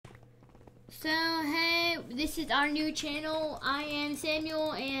So, hey, this is our new channel. I am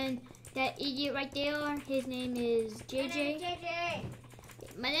Samuel, and that idiot right there, his name is JJ.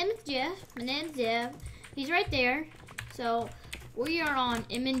 My name is Jeff. My name's Jeff. He's right there. So, we are on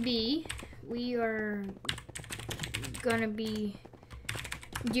Emenbee. We are gonna be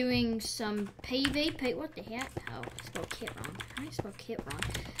doing some PVP. What the heck? Oh, I spelled kit wrong. I spelled kit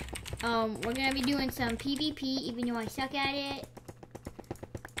wrong. We're gonna be doing some PVP, even though I suck at it.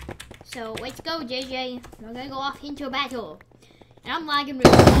 So let's go, JJ. We're gonna go off into a battle. And I'm lagging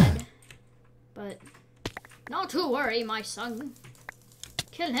really bad. But not to worry, my son.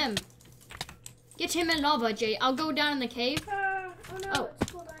 Kill him. Get him in lava, Jay. I'll go down in the cave. Oh no,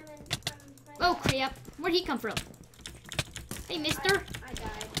 it's full diamond. Oh crap. Where'd he come from? Hey, mister. I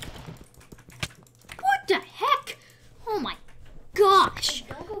died. What the heck? Oh my gosh.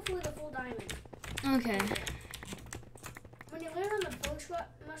 Don't go for the full diamond. Okay. When you land on the bush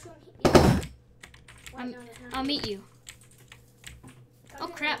mushroom, I'll meet you. Oh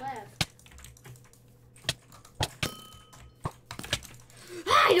crap.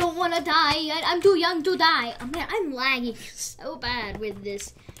 I don't want to die. I'm too young to die. Oh, man, I'm lagging so bad with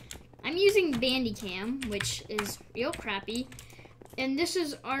this. I'm using Bandicam, which is real crappy. And this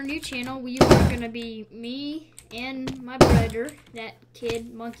is our new channel. We are going to be me and my brother, that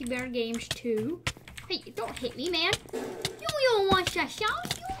kid, Monkey Bear Games 2. Hey, don't hit me, man. You don't want that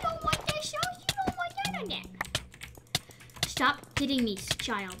sauce. You don't want that sauce. You don't want that again. Stop hitting me,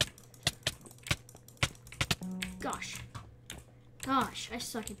 child. Gosh, I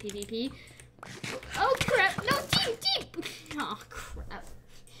suck at PvP. Oh crap! No, team! Oh crap!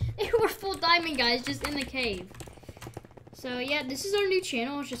 They were full diamond guys just in the cave. So yeah, this is our new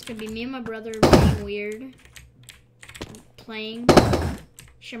channel. It's just gonna be me and my brother being weird, playing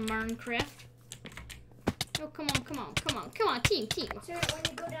Minecraft. Oh come on, team! Sir, when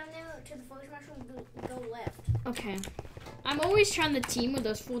you go down there to the first mushroom, go left. Okay. I'm always trying to team with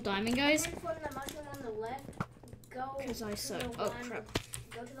those full diamond guys. And from the mushroom on the left, go. Because I suck. Oh crap.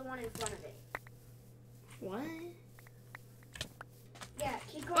 Go to the one in front of it. What? Yeah,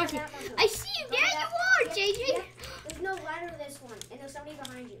 keep going Okay. that mushroom. I see you. There you are, JJ. Yeah. There's no ladder to this one, and there's somebody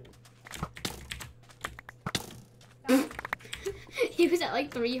behind you. He was at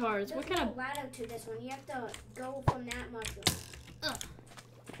like 3 hearts. There's What kind no of... ladder to this one. You have to go from that mushroom. Ugh.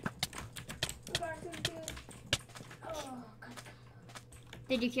 Oh, God.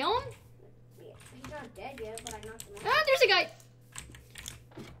 Did you kill him? Yeah, he's not dead yet, but I knocked him out. Ah, there's a guy.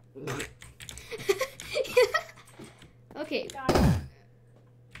 Okay. Got it.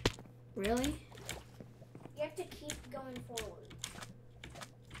 Really? You have to keep going forward.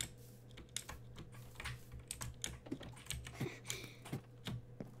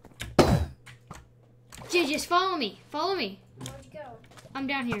 Just follow me. Follow me. Where'd you go? I'm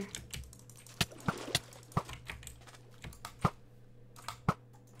down here.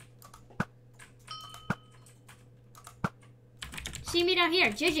 See me down here.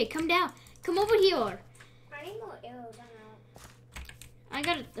 JJ, come down. Come over here. I need more arrows.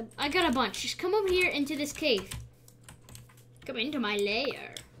 I got a bunch. Just come over here into this cave. Come into my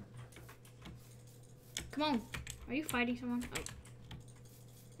lair. Come on. Are you fighting someone? Oh.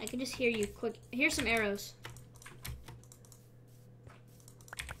 I can just hear you. Quick. Here's some arrows.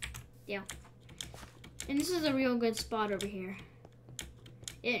 Yeah. And this is a real good spot over here.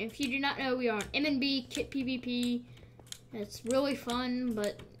 And if you do not know, we are on Emenbee PVP. It's really fun,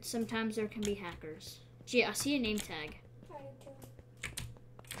 but sometimes there can be hackers. Gee, I see a name tag.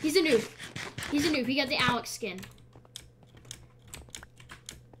 He's a noob. He's a noob. He got the Alex skin.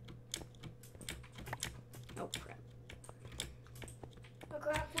 Oh crap. Oh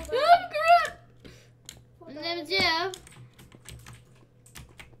crap. Oh crap! My name is Jeff.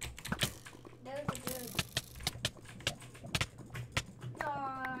 There's a dude. Oh,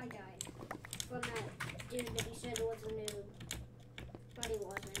 I died. From that dude that he said was a noob. But he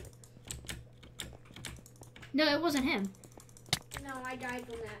wasn't. No, it wasn't him. No, I died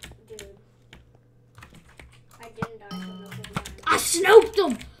from that dude. I didn't die from the full diamond. I snoped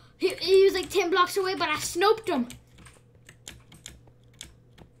him! He was like 10 blocks away, but I snoped him.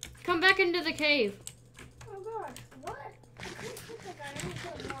 Come back into the cave. Oh gosh, what? I couldn't hit the guy. I only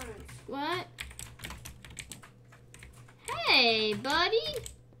killed once. What? Hey, buddy.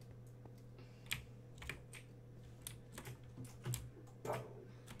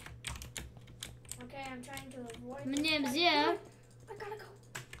 Okay, I'm trying to avoid. My this name's guy. Jeff. I gotta go.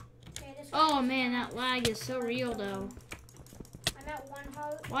 Okay, this Oh man, that lag is so real though. I'm at 1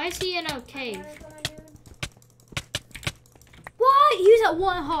 heart. Why is he in a cave? What is going, dude? What? He was at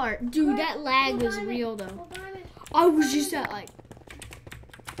 1 heart. Dude, that lag Full was diamond. real though. Full diamond. I was just at like...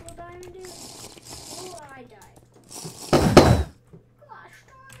 Full diamond. diamond, dude? Oh, I died. Gosh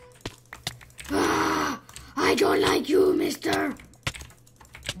darn it. I don't like you, mister.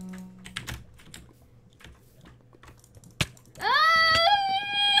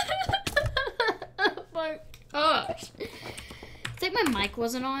 Oh my gosh. It's like my mic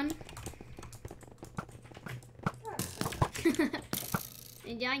wasn't on.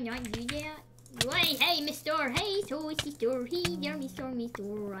 Did I not do that? Hey, mister. Hey, sister. Hey, there, mister.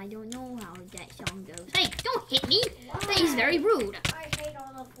 I don't know how that song goes. Hey, don't hit me. Why? That is very rude. I hate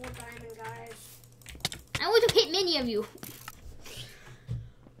all the full diamond guys. I would have hit many of you.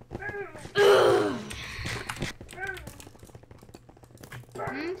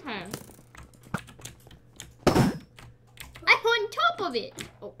 Okay. I'm on top of it.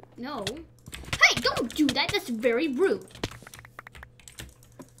 Oh, no. Hey, don't do that. That's very rude.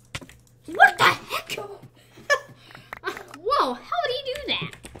 What the heck? Whoa, how did he do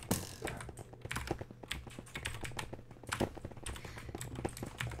that?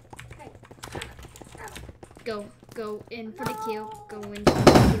 Go in for the kill. Go in for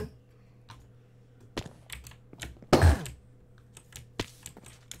the kill.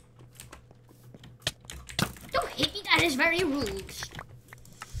 Don't hit me. That is very rude.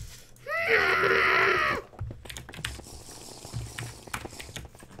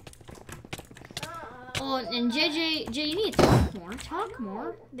 Oh, and JJ, you need to talk more. Talk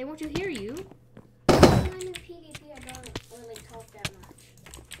more. They want to hear you. When I'm in PvP, I don't really talk that much.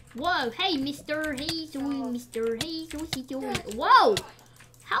 Whoa, hey, mister. Hey, mister. Hey, whoa!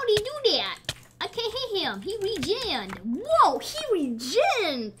 How did he do that? I can't hit him. He regened. Whoa, he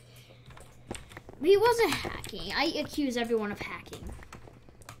regened. He wasn't hacking. I accuse everyone of hacking.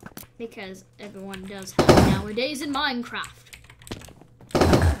 Because everyone does hack nowadays in Minecraft.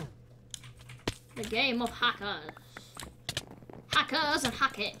 The game of hackers. Hackers and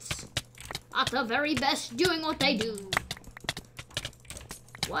hackets are the very best doing what they do.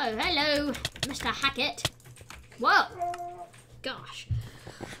 Whoa, hello, Mr. Hackett. Whoa. Gosh.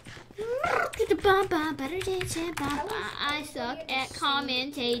 I suck at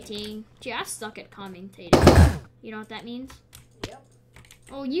commentating. Gee, I suck at commentating. You know what that means? Yep.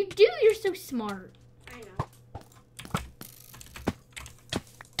 Oh, you do? You're so smart. I know.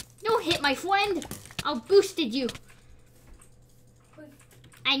 Don't hit my friend. I'll boosted you.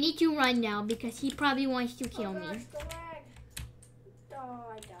 I need to run now because he probably wants to kill me. Gosh, the lag. Oh,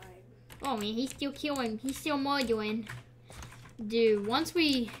 I died. Oh man, he's still killing. He's still murdering. Dude, once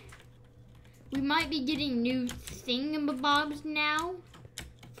we might be getting new thingamabobs now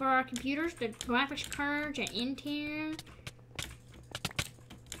for our computers, the graphics cards and Intel.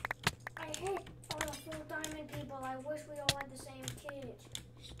 I hate all the full diamond people. I wish we all had the same kit.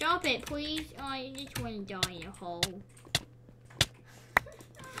 Stop it, please. Oh, I just want to die in a hole.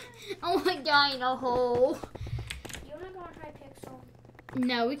 I want to die in a hole. You wanna go on Hypixel?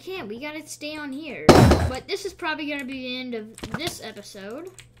 No, we can't. We gotta stay on here. But this is probably gonna be the end of this episode.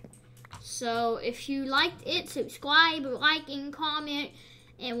 So if you liked it, subscribe, like, and comment.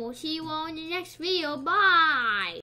 And we'll see you all in the next video. Bye!